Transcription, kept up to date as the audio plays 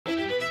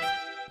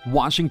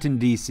Washington,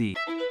 D.C.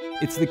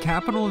 It's the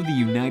capital of the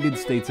United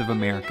States of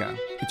America.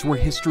 It's where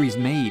history's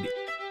made.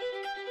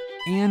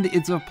 And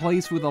it's a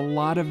place with a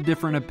lot of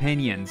different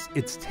opinions.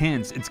 It's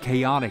tense, it's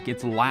chaotic,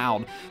 it's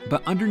loud,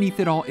 but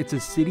underneath it all, it's a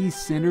city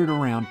centered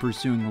around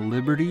pursuing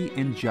liberty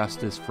and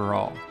justice for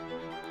all.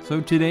 So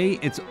today,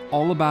 it's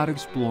all about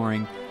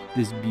exploring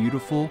this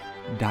beautiful,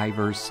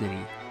 diverse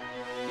city.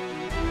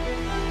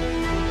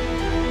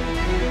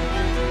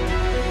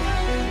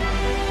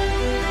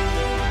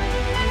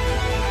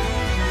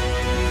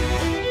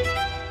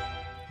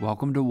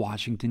 Welcome to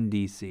Washington,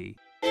 D.C.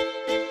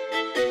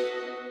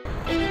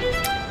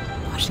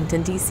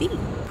 Washington, D.C.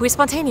 We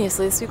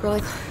spontaneously this week were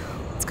like,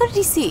 let's go to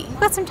D.C. We've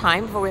got some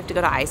time before we have to go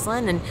to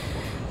Iceland, and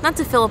not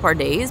to fill up our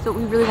days, but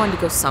we really wanted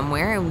to go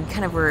somewhere, and we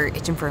kind of were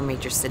itching for a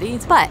major city.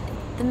 But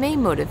the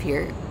main motive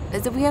here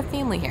is that we have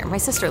family here. My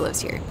sister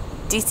lives here.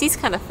 D.C.'s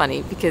kind of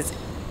funny because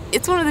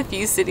it's one of the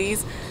few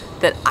cities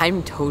that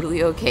I'm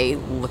totally okay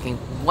looking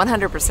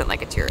 100%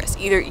 like a tourist.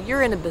 Either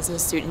you're in a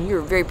business suit and you're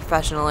very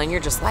professional and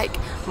you're just like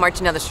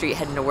marching down the street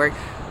heading to work,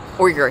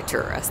 or you're a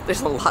tourist.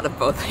 There's a lot of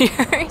both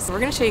here. So we're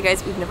gonna show you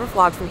guys, we've never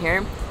vlogged from here.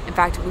 In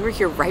fact, we were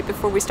here right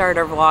before we started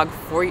our vlog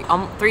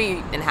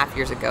 3.5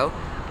 years ago.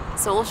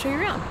 So we'll show you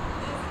around.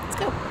 Let's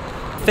go.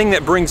 The thing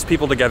that brings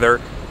people together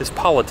is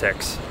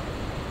politics.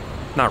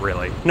 Not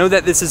really. Know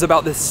that this is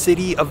about the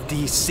city of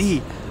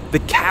DC, the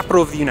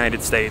capital of the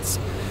United States.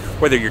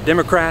 Whether you're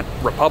Democrat,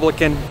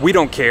 Republican, we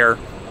don't care.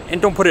 And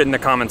don't put it in the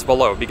comments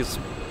below because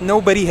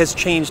nobody has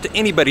changed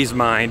anybody's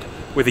mind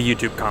with a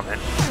YouTube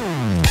comment.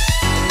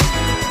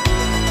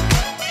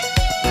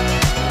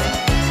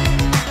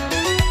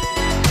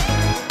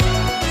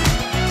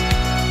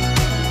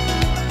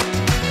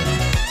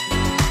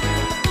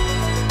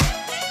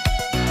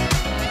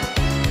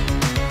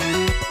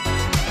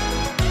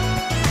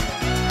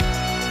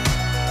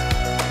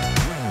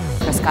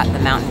 Got the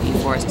Mountain View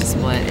Forest to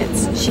split.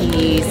 It's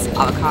cheese,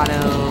 avocado,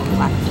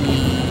 black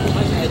pea,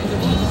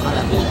 on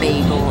a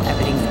bagel,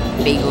 everything's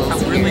bagels. I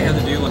really had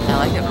to do I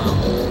like it.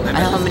 I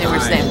don't know how many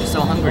we're saying, I'm just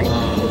so hungry.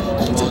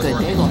 It's a good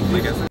bagel.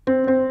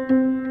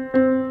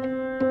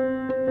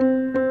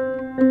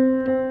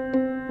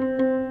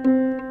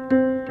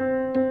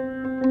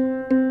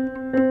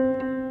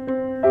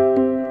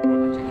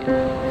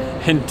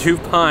 In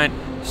DuPont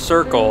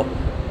Circle,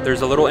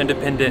 there's a little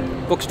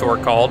independent bookstore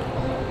called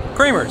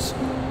Kramer's.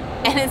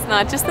 And it's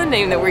not just the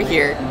name that we're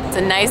here. It's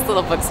a nice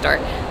little bookstore.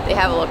 They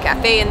have a little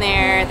cafe in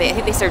there. I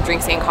think they serve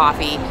drinks and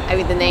coffee. I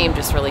mean, the name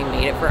just really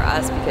made it for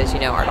us because, you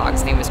know, our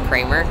dog's name is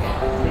Kramer.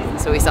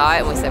 So we saw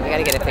it and we said, we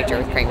gotta get a picture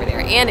with Kramer there.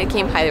 And it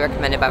came highly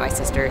recommended by my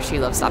sister. She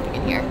loves stopping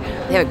in here.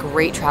 They have a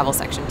great travel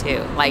section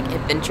too, like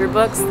adventure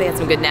books. They had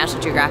some good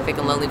National Geographic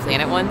and Lonely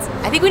Planet ones.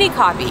 I think we need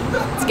coffee.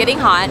 It's getting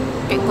hot,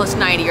 getting close to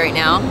 90 right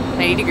now,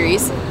 90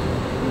 degrees.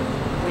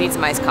 We need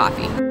some iced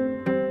coffee.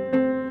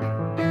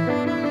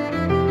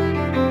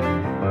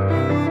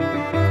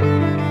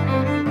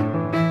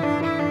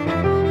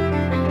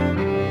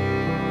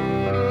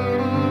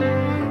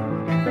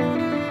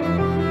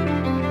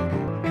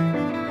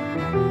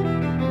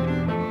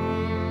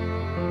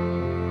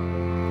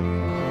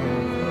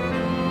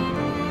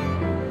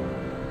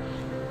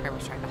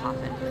 Trying to hop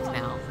into this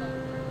now.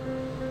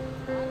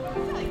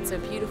 It's so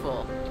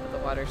beautiful, but the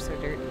water's so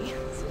dirty,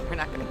 so we're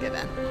not going to give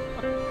in.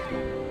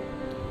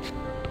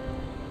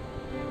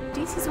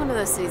 DC is one of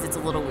those cities that's a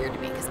little weird to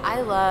me because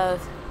I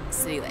love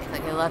city life.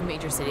 Like, I love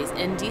major cities,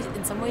 and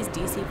in some ways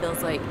DC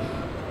feels like,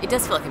 it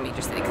does feel like a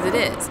major city because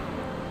it is.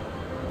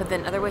 But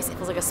then other ways it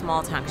feels like a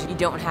small town because you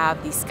don't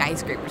have these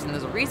skyscrapers, and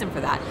there's a reason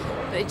for that.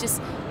 But it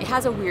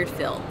has a weird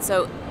feel.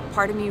 So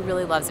part of me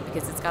really loves it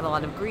because it's got a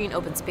lot of green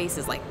open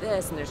spaces like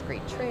this, and there's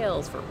great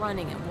trails for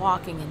running and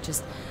walking, and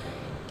just,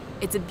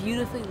 it's a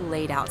beautifully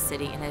laid out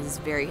city, and it is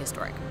very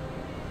historic.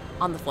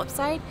 On the flip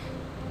side,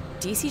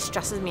 DC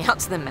stresses me out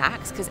to the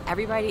max because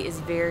everybody is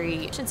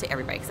very, I shouldn't say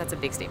everybody because that's a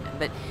big statement,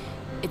 but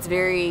it's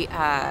very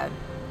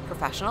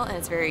professional, and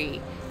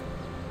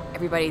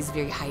everybody's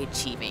very high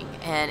achieving,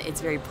 and it's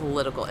very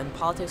political, and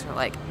politics are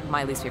like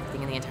my least favorite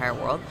thing in the entire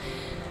world.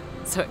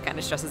 So it kind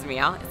of stresses me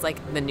out. It's like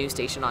the news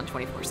station on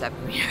 24/7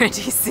 when you're in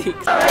DC.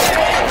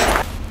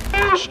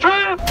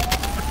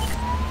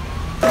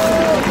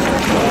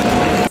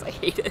 I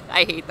hate it.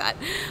 I hate that.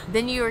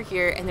 Then you are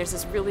here, and there's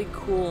this really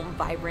cool,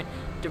 vibrant,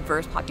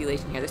 diverse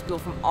population here. There's people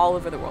from all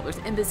over the world. There's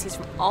embassies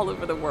from all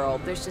over the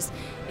world. There's just,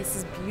 it's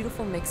this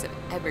beautiful mix of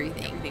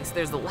everything. So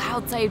there's the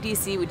loud side of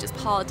DC, which is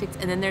politics,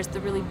 and then there's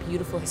the really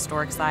beautiful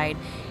historic side,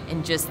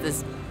 and just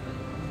this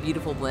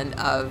beautiful blend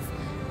of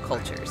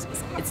cultures.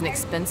 It's an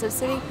expensive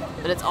city,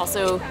 but it's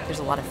also, there's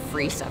a lot of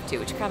free stuff too,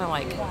 which kind of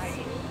like,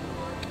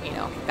 you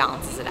know,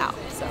 balances it out.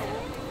 So,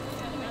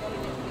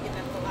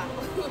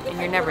 and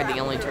you're never the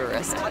only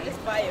tourist. I'll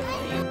just buy it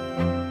for you.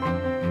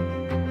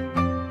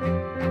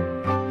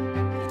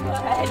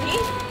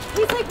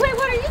 He's like, wait,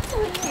 what are you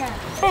doing here?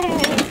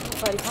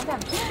 Buddy, calm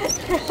down.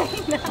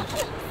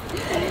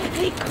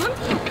 Hey, come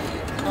here.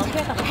 Calm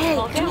down. Hey,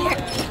 calm come down. here.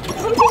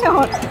 Calm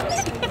down.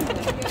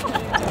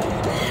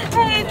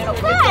 Hey,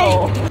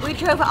 Hi! We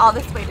drove all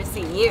this way to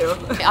see you.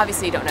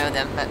 Obviously you don't know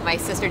them, but my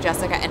sister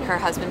Jessica and her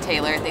husband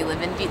Taylor, they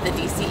live in the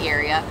DC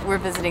area. We're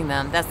visiting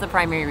them. That's the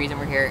primary reason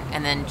we're here.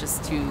 And then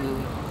just to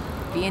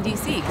be in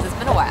DC, because it's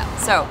been a while.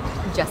 So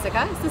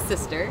Jessica is the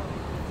sister,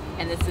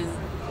 and this is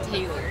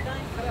Taylor.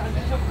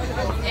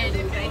 And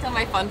can I tell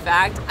my fun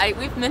fact?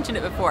 We've mentioned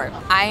it before.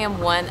 I am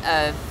one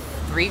of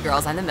 3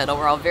 girls. I'm the middle.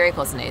 We're all very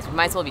close in age. We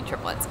might as well be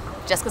triplets.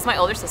 Jessica's my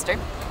older sister.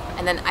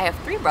 And then I have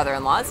 3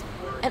 brother-in-laws,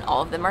 and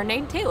all of them are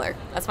named Taylor.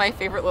 That's my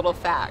favorite little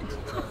fact.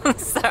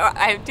 So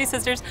I have 2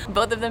 sisters.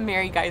 Both of them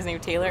marry guys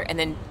named Taylor. And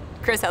then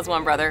Chris has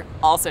 1 brother,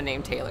 also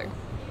named Taylor.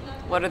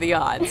 What are the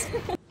odds?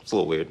 It's a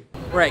little weird.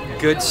 We're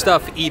at Good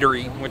Stuff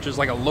Eatery, which is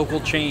like a local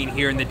chain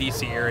here in the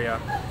DC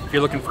area. If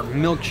you're looking for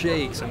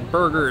milkshakes and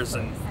burgers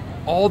and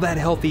all that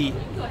healthy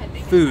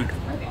food.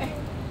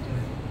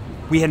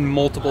 We had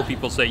multiple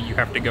people say you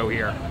have to go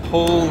here.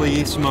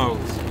 Holy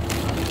smokes.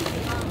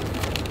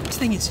 This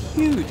thing is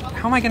huge.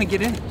 How am I gonna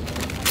get in?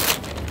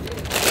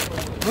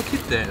 Look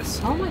at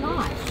this. Oh my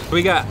gosh.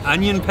 We got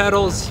onion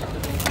petals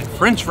and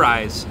French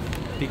fries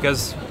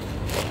because,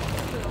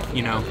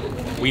 you know,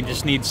 we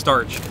just need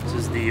starch. This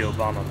is the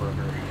Obama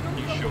burger.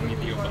 You show me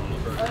the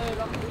Obama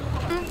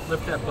burger.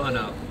 Lift that bun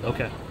up.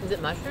 Okay. Is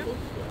it mushroom?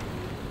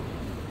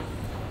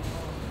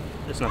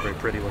 It's not very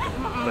pretty looking,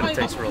 but it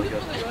tastes really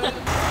good.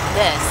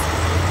 This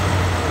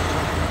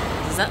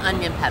is an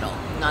onion petal,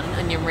 not an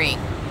onion ring.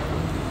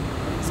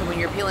 So when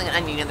you're peeling an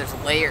onion, you know, there's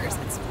layers.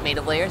 It's made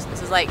of layers.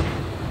 This is like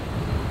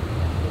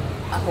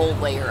a whole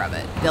layer of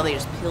it. They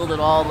just peeled it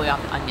all the way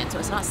off the onion. So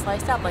it's not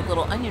sliced up like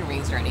little onion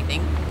rings or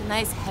anything. A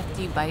nice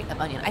hefty bite of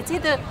onion. I'd say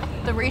the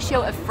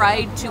ratio of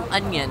fried to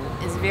onion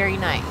is very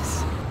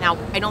nice. Now,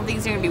 I don't think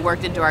these are gonna be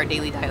worked into our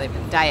daily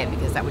diet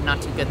because that would not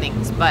do good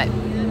things, but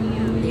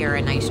they are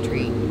a nice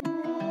treat.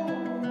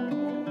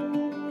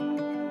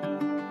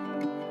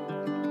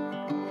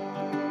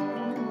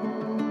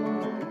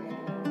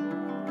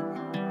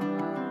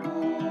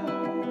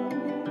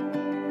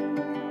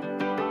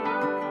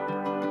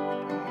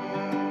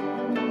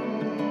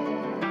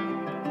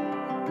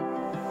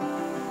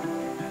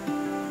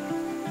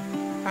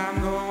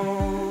 I'm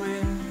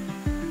going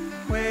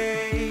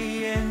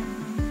way in,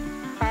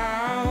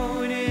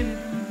 out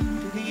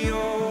into the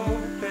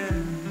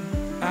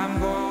open. I'm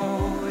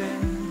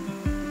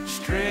going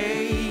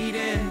straight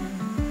in,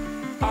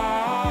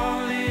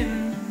 all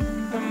in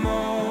the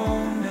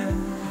moment.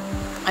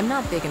 I'm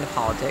not big into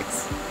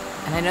politics,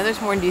 and I know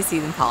there's more in DC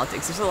than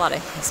politics. There's a lot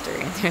of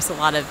history, and there's a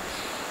lot of,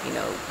 you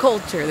know,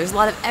 culture. There's a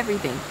lot of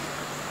everything.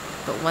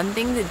 But one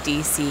thing that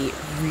DC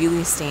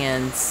really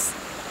stands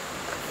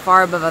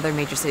far above other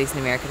major cities in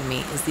America to me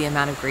is the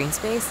amount of green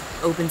space,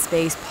 open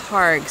space,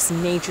 parks,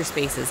 nature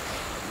spaces.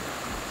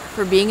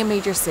 For being a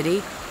major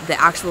city, the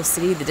actual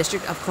city, the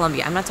District of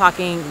Columbia, I'm not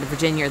talking the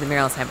Virginia or the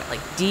Maryland side, but like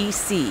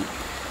DC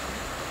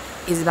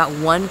is about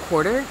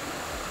 1/4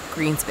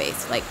 green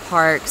space, like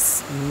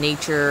parks,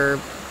 nature,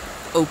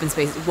 open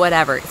space,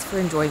 whatever. It's for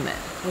enjoyment,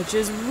 which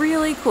is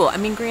really cool. I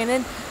mean,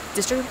 granted,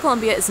 District of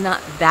Columbia is not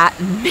that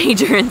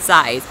major in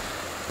size,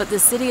 but the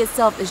city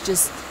itself is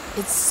just,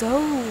 it's so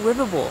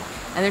livable.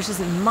 And there's just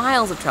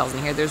miles of trails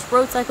in here. There's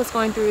road cyclists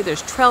going through,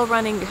 there's trail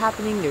running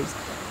happening, there's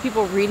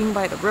people reading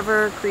by the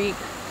river, creek.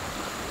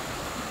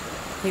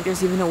 I think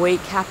there's even a wake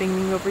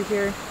happening over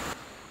here.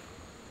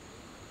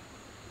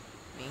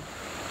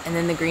 And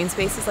then the green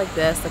spaces like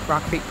this, like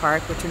Rock Creek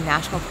Park, which are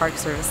National Park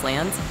Service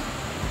lands,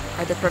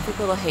 are the perfect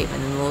little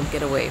haven and little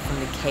getaway from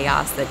the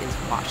chaos that is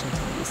Washington,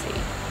 D.C.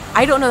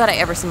 I don't know that I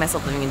ever see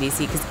myself living in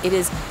D.C. because it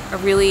is a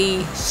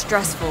really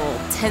stressful,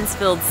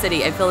 tense-filled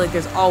city. I feel like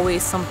there's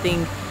always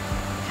something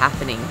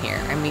happening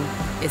here. I mean,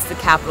 it's the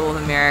capital of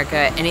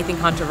America. Anything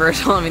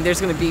controversial, I mean, there's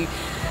going to be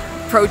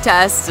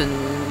protests and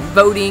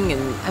voting,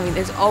 and I mean,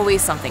 there's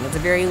always something. It's a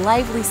very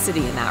lively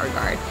city in that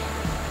regard.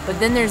 But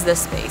then there's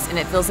this space, and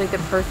it feels like the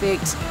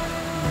perfect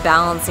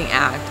balancing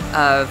act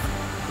of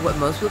what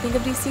most people think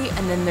of DC,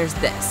 and then there's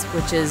this,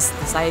 which is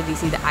the side of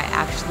DC that I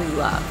actually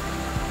love.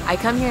 I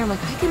come here, I'm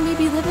like, I can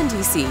maybe live in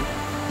DC.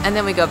 And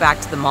then we go back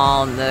to the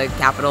mall and the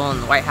Capitol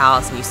and the White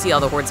House, and you see all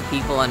the hordes of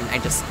people, and I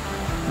just,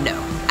 no,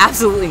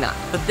 absolutely not.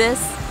 But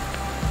this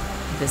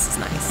is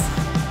nice.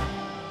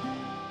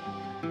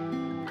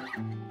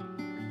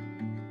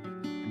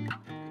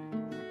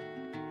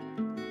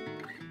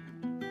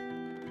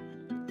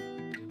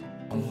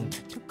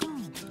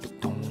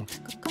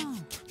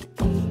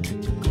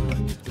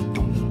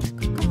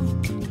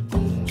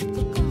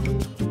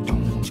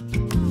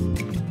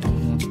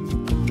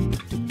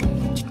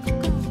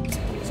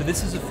 So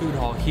this is a food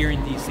hall here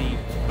in DC,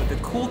 but the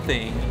cool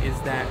thing is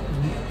that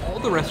all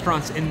the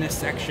restaurants in this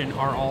section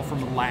are all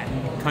from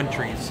Latin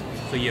countries.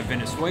 So you have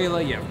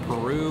Venezuela, you have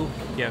Peru,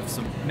 you have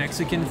some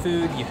Mexican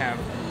food, you have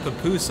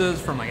pupusas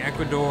from like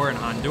Ecuador and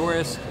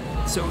Honduras.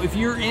 So if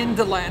you're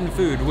into Latin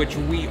food, which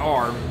we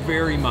are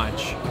very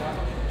much,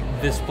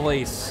 this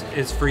place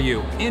is for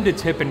you. And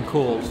it's hip and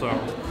cool, so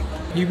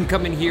you can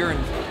come in here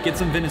and get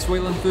some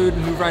Venezuelan food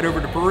and move right over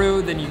to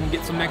Peru, then you can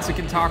get some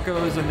Mexican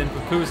tacos and then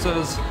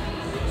pupusas.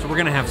 So we're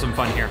gonna have some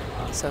fun here.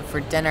 So for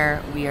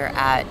dinner, we are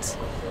at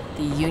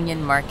the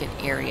Union Market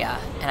area.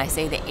 And I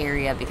say the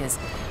area because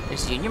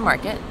there's Union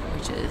Market,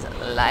 which is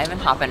live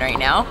and hopping right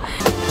now.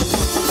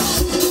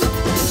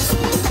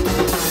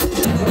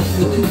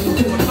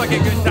 Looks like a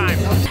good time.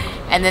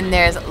 And then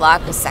there's La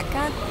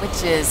Coseca,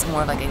 which is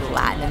more of like a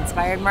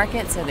Latin-inspired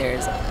market. So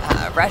there's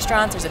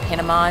restaurants. There's a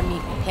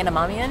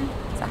Panamanian.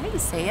 Is that how you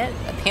say it?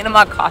 A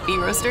Panama coffee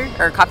roaster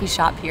or coffee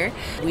shop here.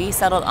 We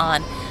settled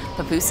on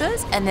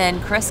pupusas, and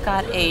then Chris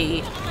got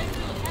a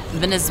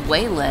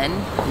Venezuelan.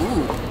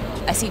 Ooh,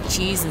 I see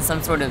cheese and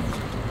some sort of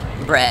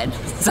bread,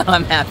 so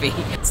I'm happy.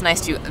 It's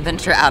nice to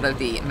venture out of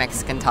the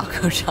Mexican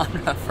taco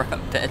genre for a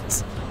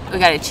bit. We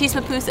got a cheese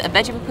pupusa, a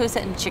veggie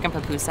pupusa, and chicken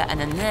pupusa, and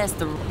then this,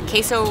 the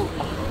queso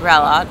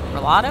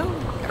rallado?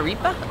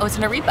 Arepa? Oh, it's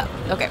an arepa.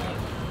 Okay.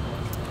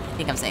 I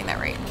think I'm saying that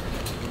right.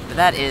 But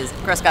that is,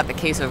 Chris got the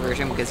queso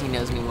version because he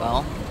knows me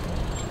well.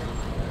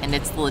 And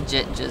it's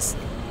legit just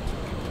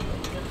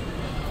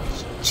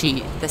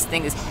cheese. This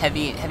thing is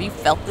heavy. Have you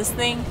felt this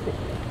thing?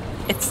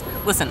 It's,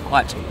 listen,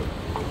 watch.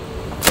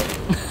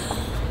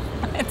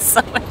 It's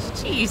so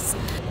much cheese.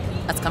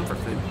 That's comfort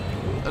food.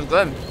 It's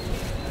good.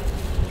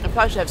 I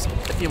probably should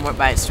have a few more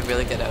bites to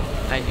really get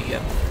an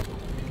idea.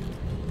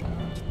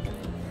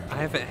 I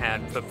haven't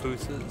had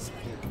pupusas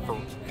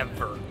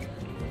forever.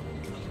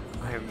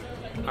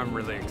 I'm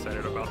really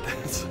excited about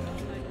this.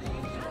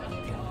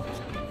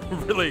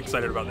 I'm really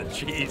excited about the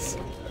cheese.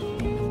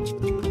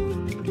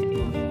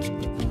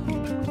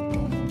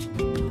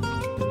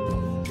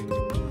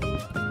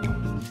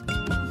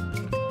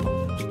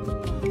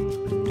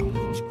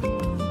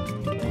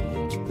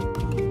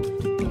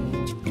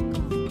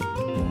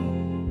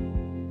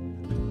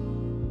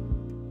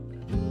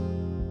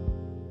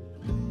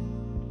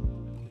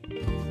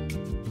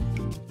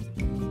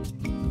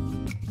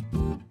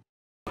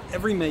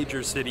 Every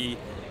major city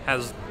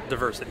has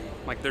diversity.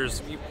 Like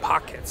there's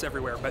pockets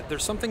everywhere, but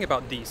there's something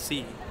about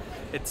DC.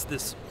 It's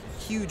this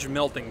huge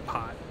melting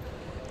pot,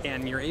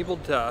 and you're able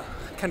to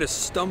kind of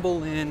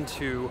stumble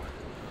into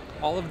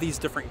all of these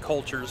different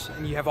cultures,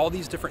 and you have all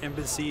these different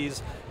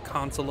embassies,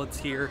 consulates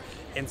here,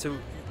 and so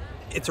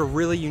it's a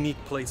really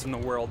unique place in the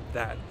world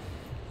that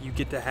you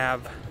get to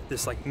have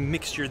this like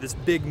mixture, this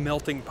big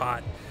melting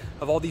pot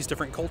of all these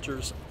different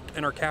cultures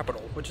in our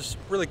capital, which is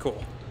really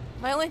cool.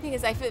 My only thing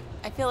is I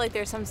feel like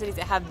there's some cities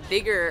that have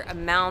bigger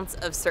amounts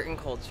of certain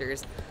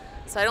cultures.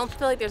 So I don't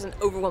feel like there's an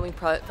overwhelming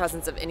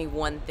presence of any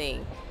one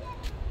thing.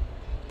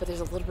 But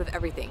there's a little bit of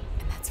everything,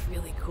 and that's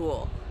really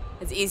cool.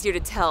 It's easier to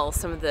tell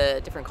some of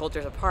the different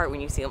cultures apart when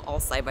you see them all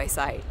side by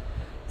side.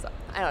 So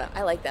I don't know,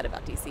 I like that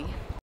about DC.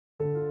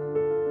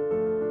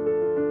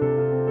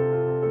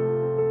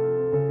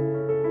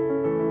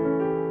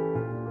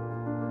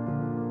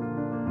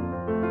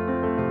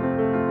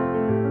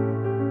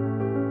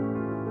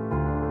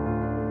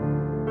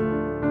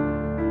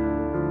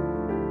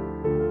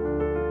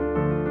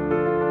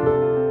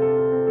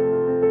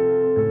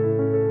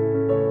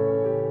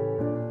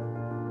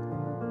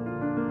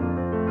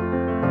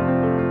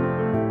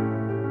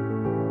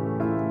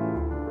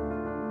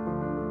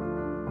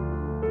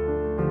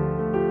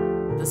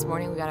 This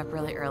morning we got up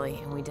really early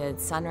and we did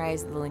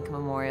sunrise at the Lincoln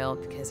Memorial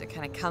because it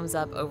kind of comes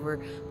up over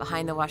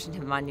behind the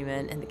Washington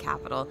Monument and the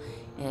Capitol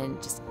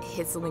and just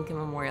hits the Lincoln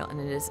Memorial, and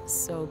it is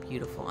so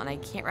beautiful and I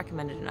can't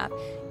recommend it enough.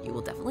 You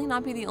will definitely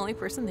not be the only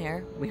person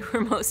there. We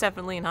were most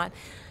definitely not.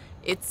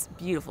 It's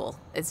beautiful.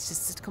 It's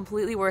just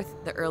completely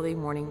worth the early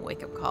morning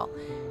wake-up call.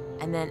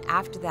 And then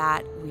after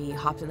that, we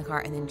hopped in the car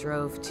and then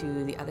drove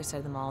to the other side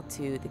of the mall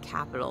to the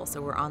Capitol.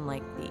 So we're on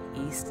like the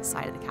east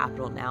side of the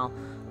Capitol now.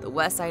 The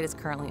west side is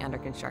currently under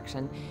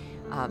construction,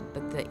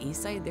 but the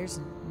east side, there's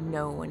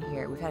no one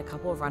here. We've had a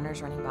couple of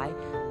runners running by,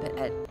 but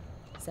at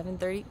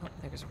 7:30, oh,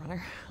 there's a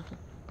runner.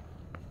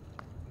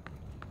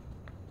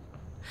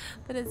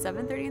 But at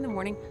 7:30 in the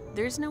morning,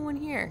 there's no one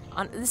here.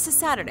 This is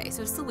Saturday,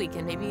 so it's the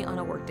weekend. Maybe on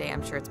a work day,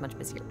 I'm sure it's much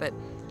busier. But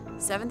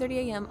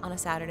 7:30 a.m. on a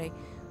Saturday,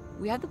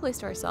 we have the place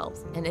to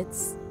ourselves, and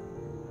it's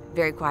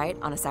very quiet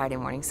on a Saturday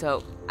morning.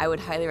 So I would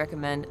highly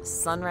recommend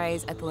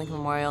sunrise at the Lincoln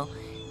Memorial.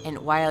 And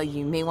while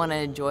you may want to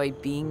enjoy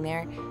being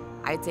there,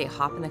 I'd say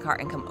hop in the car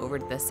and come over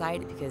to this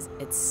side because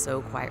it's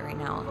so quiet right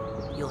now.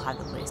 You'll have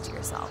the place to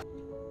yourself.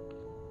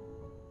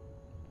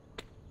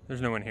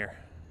 There's no one here.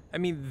 I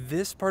mean,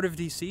 this part of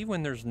DC,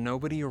 when there's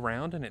nobody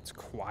around and it's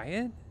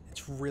quiet,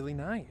 it's really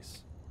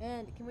nice.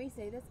 And can we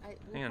say this?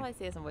 We'll probably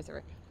say this on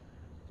voiceover.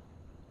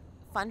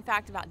 Fun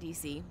fact about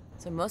DC.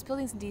 So most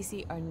buildings in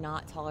DC are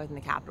not taller than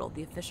the Capitol.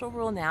 The official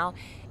rule now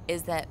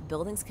is that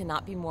buildings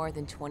cannot be more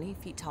than 20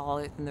 feet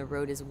taller than the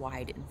road is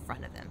wide in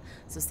front of them.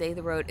 So say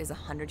the road is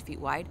 100 feet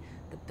wide,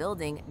 the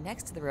building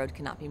next to the road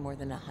cannot be more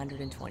than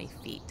 120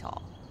 feet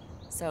tall.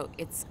 So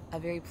it's a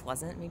very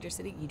pleasant major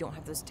city. You don't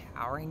have those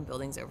towering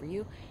buildings over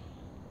you.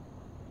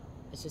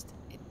 It's just,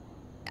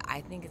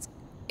 I think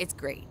it's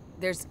great.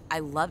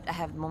 I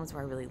have moments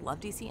where I really love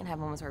DC and I have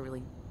moments where I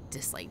really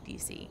dislike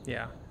DC.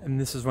 Yeah, and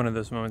this is one of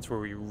those moments where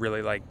we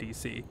really like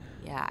DC.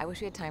 Yeah, I wish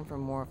we had time for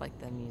more of like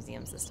the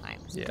museums this time.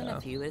 We've done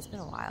a few, but it's been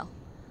a while.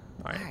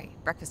 All right,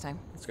 breakfast time.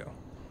 Let's go.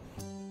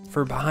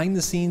 For behind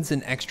the scenes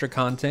and extra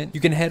content, you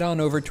can head on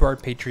over to our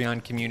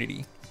Patreon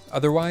community.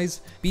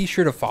 Otherwise, be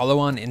sure to follow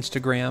on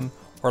Instagram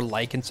or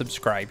like and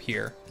subscribe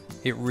here.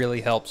 It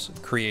really helps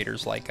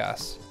creators like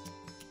us.